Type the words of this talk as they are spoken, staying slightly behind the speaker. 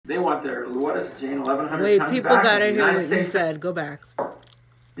They want their, what is it, Jane, 1,100 Wait, tons people back. got to hear what you States, said. Go back.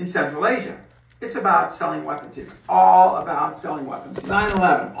 In Central Asia. It's about selling weapons. It's all about selling weapons.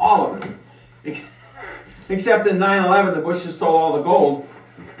 9/11, all of it. Except in 9/11, the Bushes stole all the gold.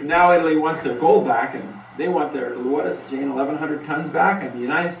 And now Italy wants their gold back, and they want their, what is it, Jane, 1,100 tons back, and the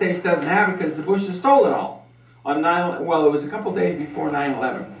United States doesn't have it because the Bushes stole it all. On well, it was a couple days before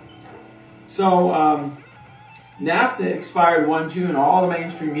 9/11. So, NAFTA expired 1 June. All the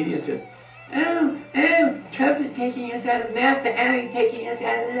mainstream media said, Trump is taking us out of NAFTA, he's taking us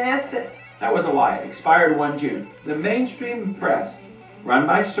out of NAFTA. That was a lie. It expired 1 June. The mainstream press, run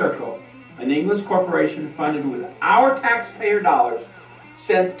by Serco, an English corporation funded with our taxpayer dollars,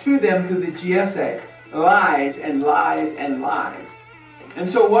 sent to them through the GSA lies and lies and lies. And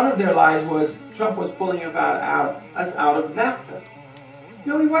so one of their lies was Trump was pulling us out of NAFTA.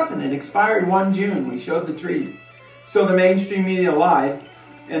 No, he wasn't. It expired 1 June. We showed the treaty. So the mainstream media lied,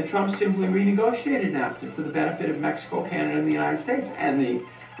 and Trump simply renegotiated NAFTA for the benefit of Mexico, Canada, and the United States. And the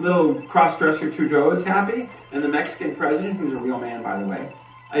little cross-dresser Trudeau is happy, and the Mexican president, who's a real man, by the way,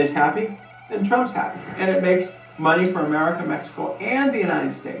 is happy, and Trump's happy. And it makes money for America, Mexico, and the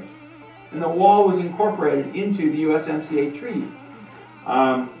United States. And the wall was incorporated into the USMCA treaty.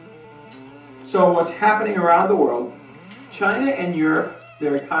 So what's happening around the world, China and Europe,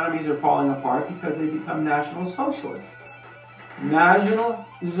 their economies are falling apart because they become national socialists. National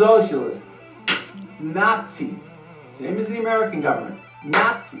socialist. Nazi. Same as the American government.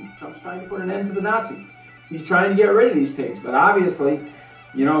 Nazi. Trump's trying to put an end to the Nazis. He's trying to get rid of these pigs, but obviously,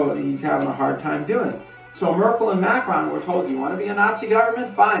 you know, he's having a hard time doing it. So Merkel and Macron were told, you want to be a Nazi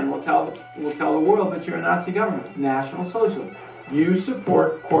government? Fine, we'll tell the world that you're a Nazi government. National socialism. You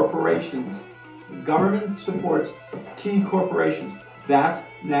support corporations. The government supports key corporations. That's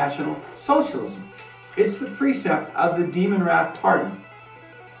National Socialism. It's the precept of the Demon Rat Party.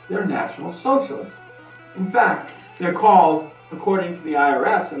 They're National Socialists. In fact, they're called, according to the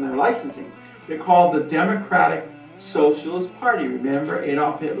IRS and their licensing, they're called the Democratic Socialist Party. Remember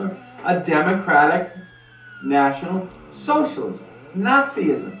Adolf Hitler? A Democratic National Socialist.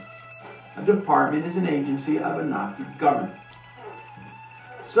 Nazism. A department is an agency of a Nazi government.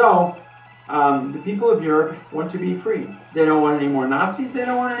 So, the people of Europe want to be free. They don't want any more Nazis. They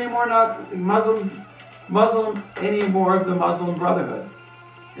don't want any more any more of the Muslim Brotherhood.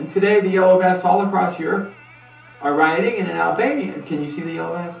 And today, the yellow vests all across Europe are rioting, and in Albania, can you see the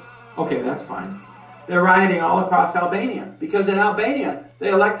yellow vest? Okay, that's fine. They're rioting all across Albania because in Albania they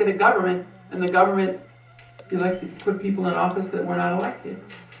elected a government, and the government put people in office that were not elected.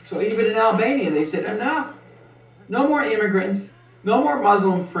 So even in Albania, they said enough. No more immigrants. No more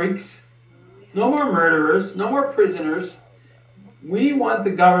Muslim freaks. No more murderers, no more prisoners. We want the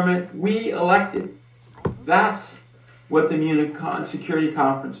government we elected. That's what the Munich Security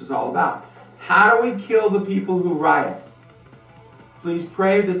Conference is all about. How do we kill the people who riot? Please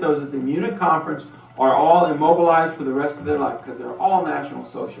pray that those at the Munich Conference are all immobilized for the rest of their life, because they're all National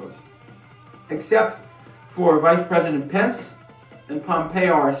Socialists. Except for Vice President Pence and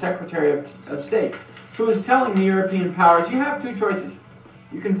Pompeo, our Secretary of State, who is telling the European powers, you have two choices.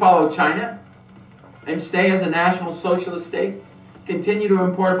 You can follow China and stay as a National Socialist state, continue to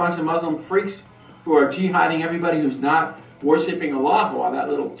import a bunch of Muslim freaks who are jihading everybody who's not worshiping Allah, while that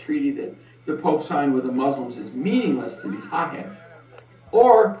little treaty that the Pope signed with the Muslims is meaningless to these hotheads.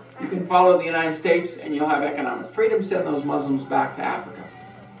 Or you can follow the United States and you'll have economic freedom, send those Muslims back to Africa.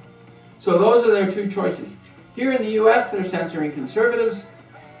 So those are their two choices. Here in the U.S., they're censoring conservatives,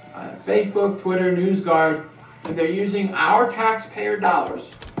 Facebook, Twitter, NewsGuard, and they're using our taxpayer dollars,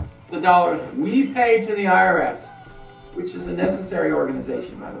 the dollars we pay to the IRS, which is a necessary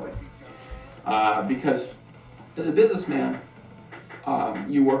organization, by the way, because as a businessman,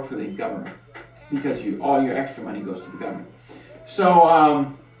 you work for the government, because all your extra money goes to the government. So,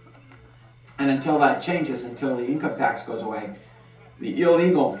 and until that changes, until the income tax goes away, the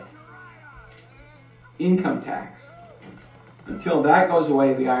illegal income tax, until that goes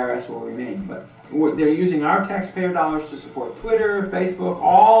away, the IRS will remain. But they're using our taxpayer dollars to support Twitter, Facebook,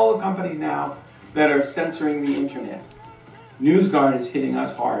 all the companies now that are censoring the internet. NewsGuard is hitting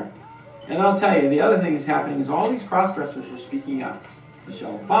us hard. And I'll tell you, the other thing that's happening is all these cross-dressers are speaking up.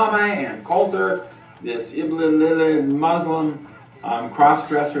 Michelle Obama, Ann Coulter, this Muslim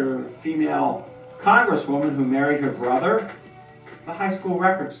cross-dresser female congresswoman who married her brother. The high school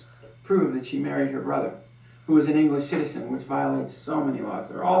records prove that she married her brother, who is an English citizen, which violates so many laws.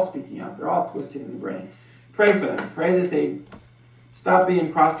 They're all speaking out. They're all twisted in the brain. Pray for them. Pray that they stop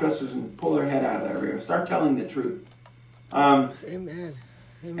being cross-dressers and pull their head out of their rear. Start telling the truth. Amen.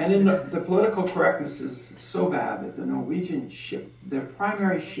 And in the political correctness is so bad that the Norwegian ship, their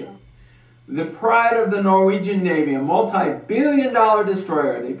primary ship, the pride of the Norwegian Navy, a multi-billion-dollar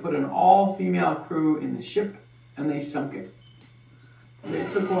destroyer, they put an all-female crew in the ship and they sunk it. They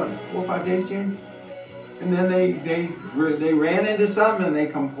took what, 4 or 5 days, James? And then they ran into something and they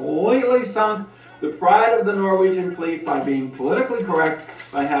completely sunk the pride of the Norwegian fleet by being politically correct,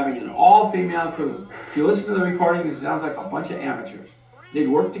 by having an all-female crew. If you listen to the recordings, it sounds like a bunch of amateurs. They'd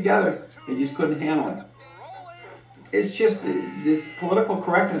work together, they just couldn't handle it. It's just, this political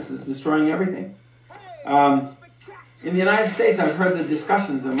correctness is destroying everything. In the United States, I've heard the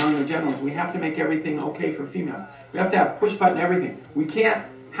discussions among the generals. We have to make everything okay for females. We have to have push-button everything. We can't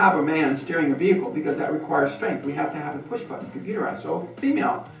have a man steering a vehicle because that requires strength. We have to have a push-button, computerized. So a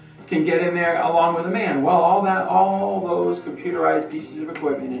female can get in there along with a man. Well, all those computerized pieces of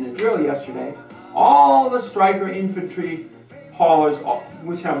equipment in a drill yesterday, all the Stryker infantry haulers,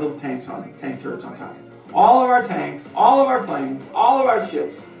 which have little tanks on, tank turrets on top. All of our tanks, all of our planes, all of our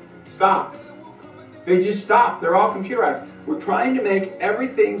ships stopped. They just stopped. They're all computerized. We're trying to make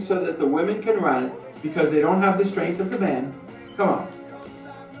everything so that the women can run it because they don't have the strength of the men. Come on.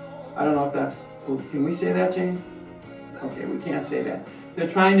 I don't know if that's, can we say that, Jane? Okay, we can't say that. They're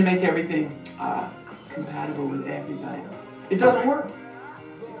trying to make everything compatible with everybody. It doesn't work.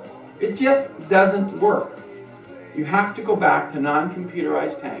 It just doesn't work. You have to go back to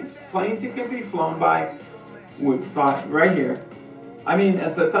non-computerized tanks. Planes that can be flown by right here. I mean,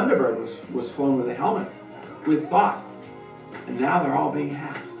 the Thunderbird was flown with a helmet, with thought. And now they're all being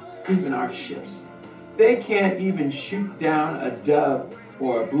hacked. Even our ships. They can't even shoot down a dove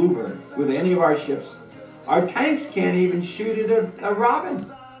or a bluebird with any of our ships. Our tanks can't even shoot at a robin.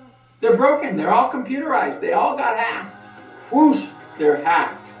 They're broken. They're all computerized. They all got hacked. Whoosh, they're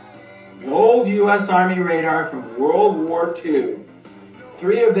hacked. The old U.S. Army radar from World War II.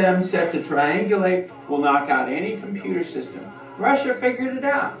 3 of them set to triangulate will knock out any computer system. Russia figured it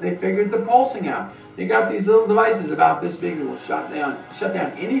out. They figured the pulsing out. They got these little devices about this big that will shut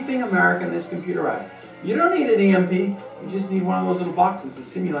down anything American that's computerized. You don't need an EMP. You just need one of those little boxes that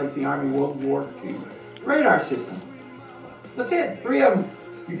simulates the Army World War II radar system. That's it. 3 of them.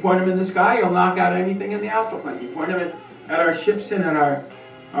 You point them in the sky, you'll knock out anything in the astral plane. You point them at our ships and at our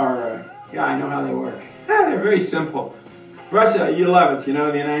yeah, I know how they work. They're very simple. Russia, you love it. You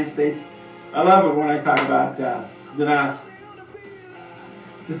know, the United States, I love it when I talk about Danas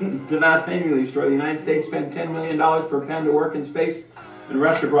pain relief store. The United States spent $10 million for a pen to work in space, and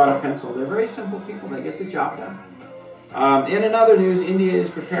Russia brought a pencil. They're very simple people. They get the job done. In another news, India is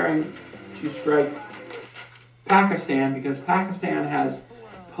preparing to strike Pakistan because Pakistan has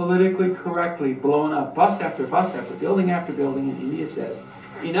politically correctly blown up bus after bus after building after building, and India says,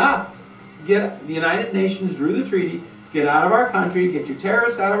 enough. The United Nations drew the treaty. Get out of our country. Get your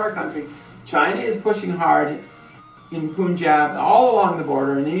terrorists out of our country. China is pushing hard in Punjab, all along the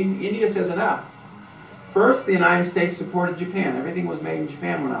border, and India says enough. First, the United States supported Japan. Everything was made in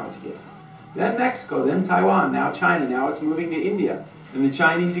Japan when I was a kid. Then Mexico, then Taiwan, now China. Now it's moving to India. And the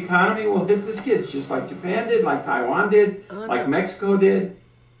Chinese economy will hit the skids, just like Japan did, like Taiwan did, like Mexico did.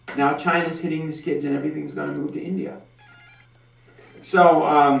 Now China's hitting the skids, and everything's going to move to India.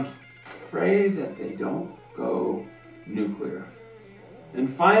 So, pray that they don't go nuclear.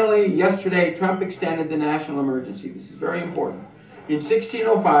 And finally, yesterday, Trump extended the national emergency. This is very important. In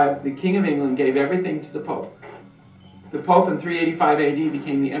 1605, the King of England gave everything to the Pope. The Pope in 385 AD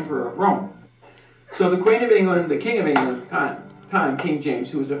became the Emperor of Rome. So the Queen of England, the King of England at the time, King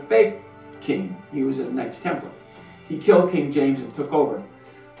James, who was a fake king, he was a Knights Templar. He killed King James and took over.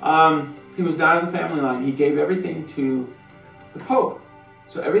 He was down in the family line. He gave everything to the Pope.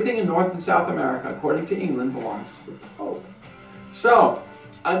 So everything in North and South America, according to England, belongs to the Pope. So,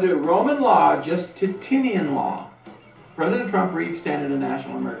 under Roman law, Justinian law, President Trump re-extended a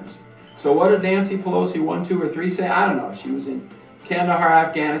national emergency. So what did Nancy Pelosi 1, 2, or 3 say? I don't know. She was in Kandahar,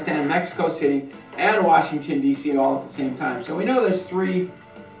 Afghanistan, Mexico City, and Washington, D.C. all at the same time. So we know there's 3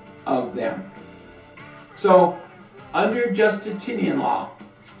 of them. So, under Justinian law,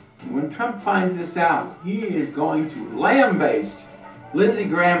 when Trump finds this out, he is going to lambaste Lindsey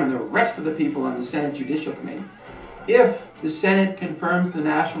Graham and the rest of the people on the Senate Judicial Committee. If the Senate confirms the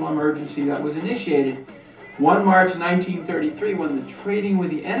national emergency that was initiated 1 March 1933 when the Trading with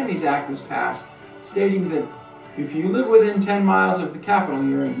the Enemies Act was passed, stating that if you live within 10 miles of the Capitol,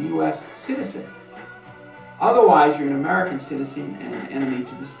 you're a U.S. citizen. Otherwise, you're an American citizen and an enemy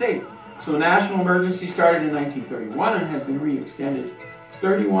to the state. So a national emergency started in 1931 and has been re-extended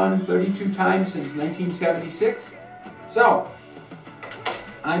 32 times since 1976. So,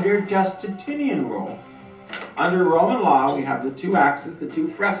 under Justinian rule, Under Roman law, we have the two axes, the two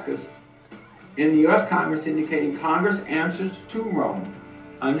frescas, in the U.S. Congress indicating Congress answers to Rome.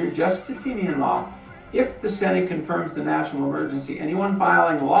 Under Justinian law, if the Senate confirms the national emergency, anyone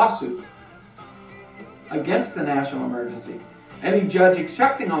filing a lawsuit against the national emergency, any judge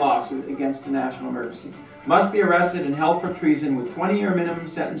accepting a lawsuit against the national emergency, must be arrested and held for treason with 20-year minimum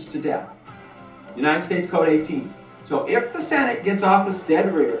sentence to death. United States Code 18. So if the Senate gets off its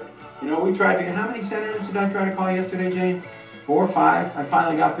dead rear, you know, we tried to, how many senators did I try to call yesterday, Jane? 4 or 5. I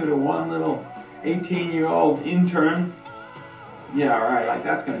finally got through to one little 18-year-old intern. Yeah, all right, like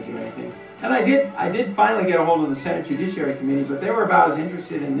that's going to do anything. And I did finally get a hold of the Senate Judiciary Committee, but they were about as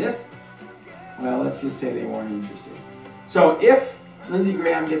interested in this. Well, let's just say they weren't interested. So if Lindsey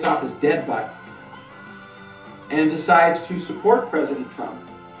Graham gets off his dead butt and decides to support President Trump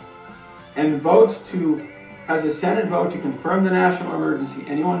and has a Senate vote to confirm the national emergency,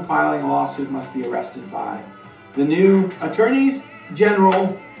 anyone filing a lawsuit must be arrested by the new attorneys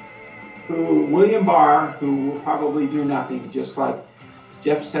general, William Barr, who will probably do nothing, just like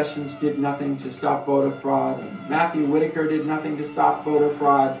Jeff Sessions did nothing to stop voter fraud, and Matthew Whitaker did nothing to stop voter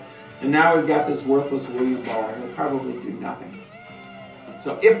fraud, and now we've got this worthless William Barr. He'll probably do nothing.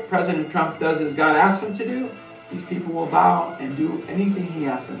 So if President Trump does as God asks him to do, these people will bow and do anything he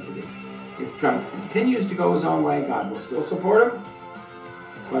asks them to do. If Trump continues to go his own way, God will still support him,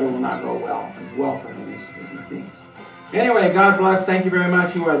 but it will not go as well for him as he thinks. Anyway, God bless. Thank you very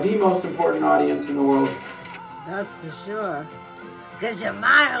much. You are the most important audience in the world. That's for sure. Because you're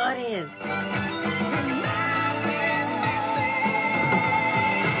my audience.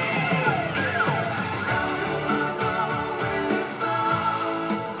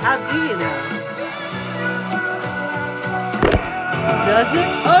 How do you know? Does it?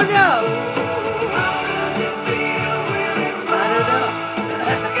 Oh no! I don't know.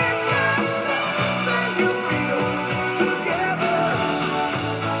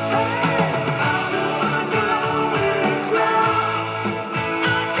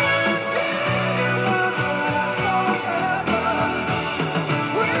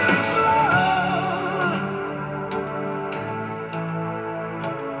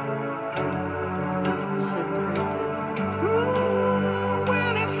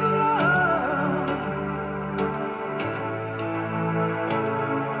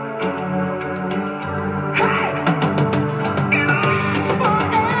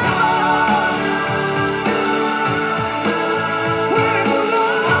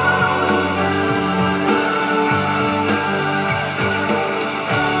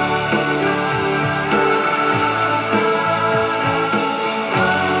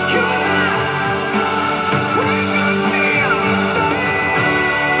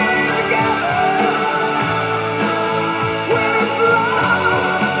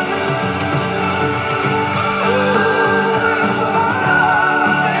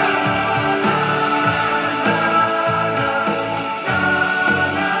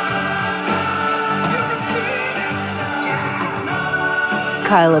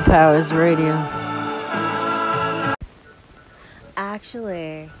 Kyla Powers Radio.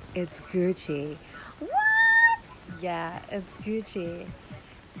 Actually, it's Gucci. What? Yeah, it's Gucci.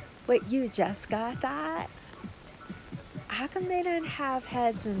 Wait, you just got that? How come they don't have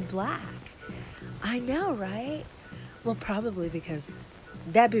heads in black? I know, right? Well, probably because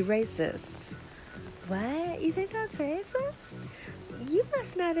that'd be racist. What? You think that's racist? You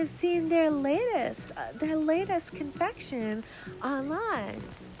must not have seen their latest confection online.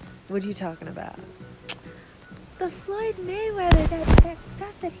 What are you talking about? The Floyd Mayweather, that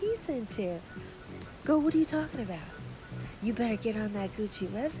stuff that he's into. Go, what are you talking about? You better get on that Gucci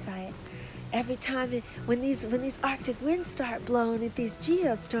website. Every time when these Arctic winds start blowing at these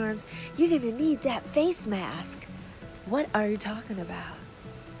geostorms, you're gonna need that face mask. What are you talking about?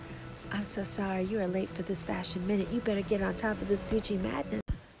 I'm so sorry, you are late for this fashion minute. You better get on top of this Gucci madness.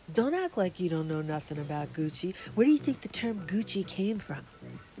 Don't act like you don't know nothing about Gucci. Where do you think the term Gucci came from?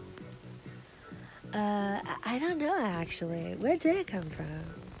 I don't know, actually. Where did it come from?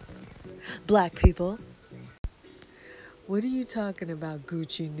 Black people. What are you talking about,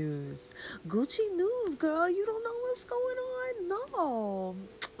 Gucci news? Gucci news, girl. You don't know what's going on? No.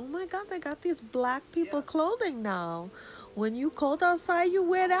 Oh, my God. They got these black people clothing now. When you cold outside, you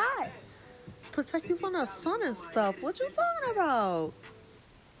wear that. Protect you from the sun and stuff. What you talking about?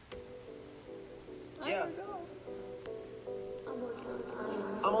 Yeah.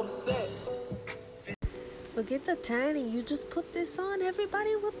 I'm upset. Forget the tanning. You just put this on.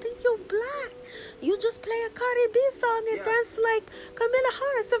 Everybody will think you're black. You just play a Cardi B song and dance like Camilla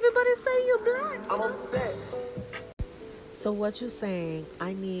Harris. Everybody say you're black. I'm upset. So what you saying?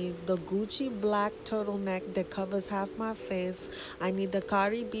 I need the Gucci black turtleneck that covers half my face. I need the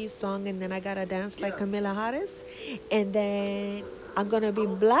Cardi B song, and then I gotta dance like Camila Harris. And then I'm gonna be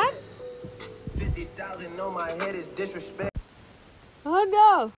black? 50,000 on my head is disrespect. Oh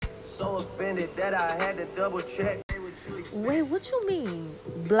no. So offended that I had to double check. Wait, what you mean?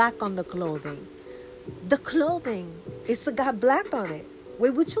 Black on the clothing? The clothing, it's got black on it.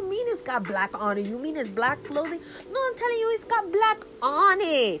 Wait, what you mean it's got black on it? You mean it's black clothing? No, I'm telling you it's got black on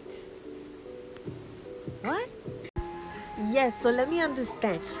it. What? Yes, so let me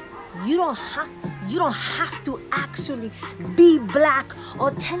understand. You don't have to actually be black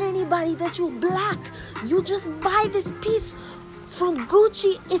or tell anybody that you're black. You just buy this piece from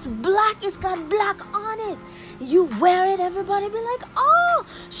Gucci. It's black. It's got black on it. You wear it, everybody be like, oh,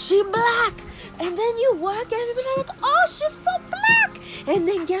 she black. And then you work, everybody like, oh, she's so black. And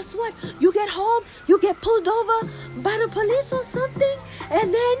then guess what? You get home, you get pulled over by the police or something,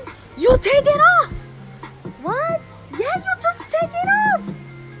 and then you take it off. What? Yeah, you just take it off.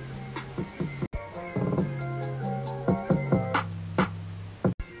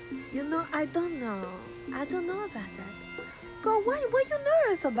 You know, I don't know. I don't know about that. Go, what you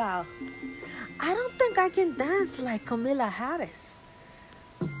nervous about? I don't think I can dance like Camila Harris.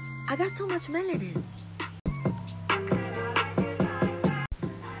 I got too much melanin.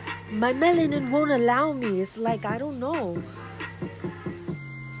 My melanin won't allow me. It's like, I don't know.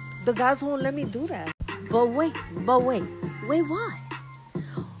 The guys won't let me do that. But wait, what?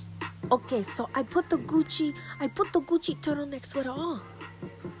 Okay, so I put the Gucci turtleneck sweater on.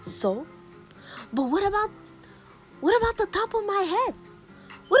 So? But what about the top of my head?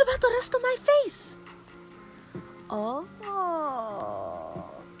 What about the rest of my face? Oh.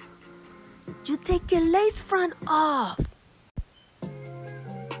 You take your lace front off.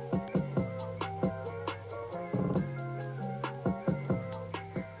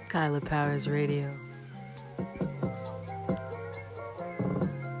 Kyla Powers Radio.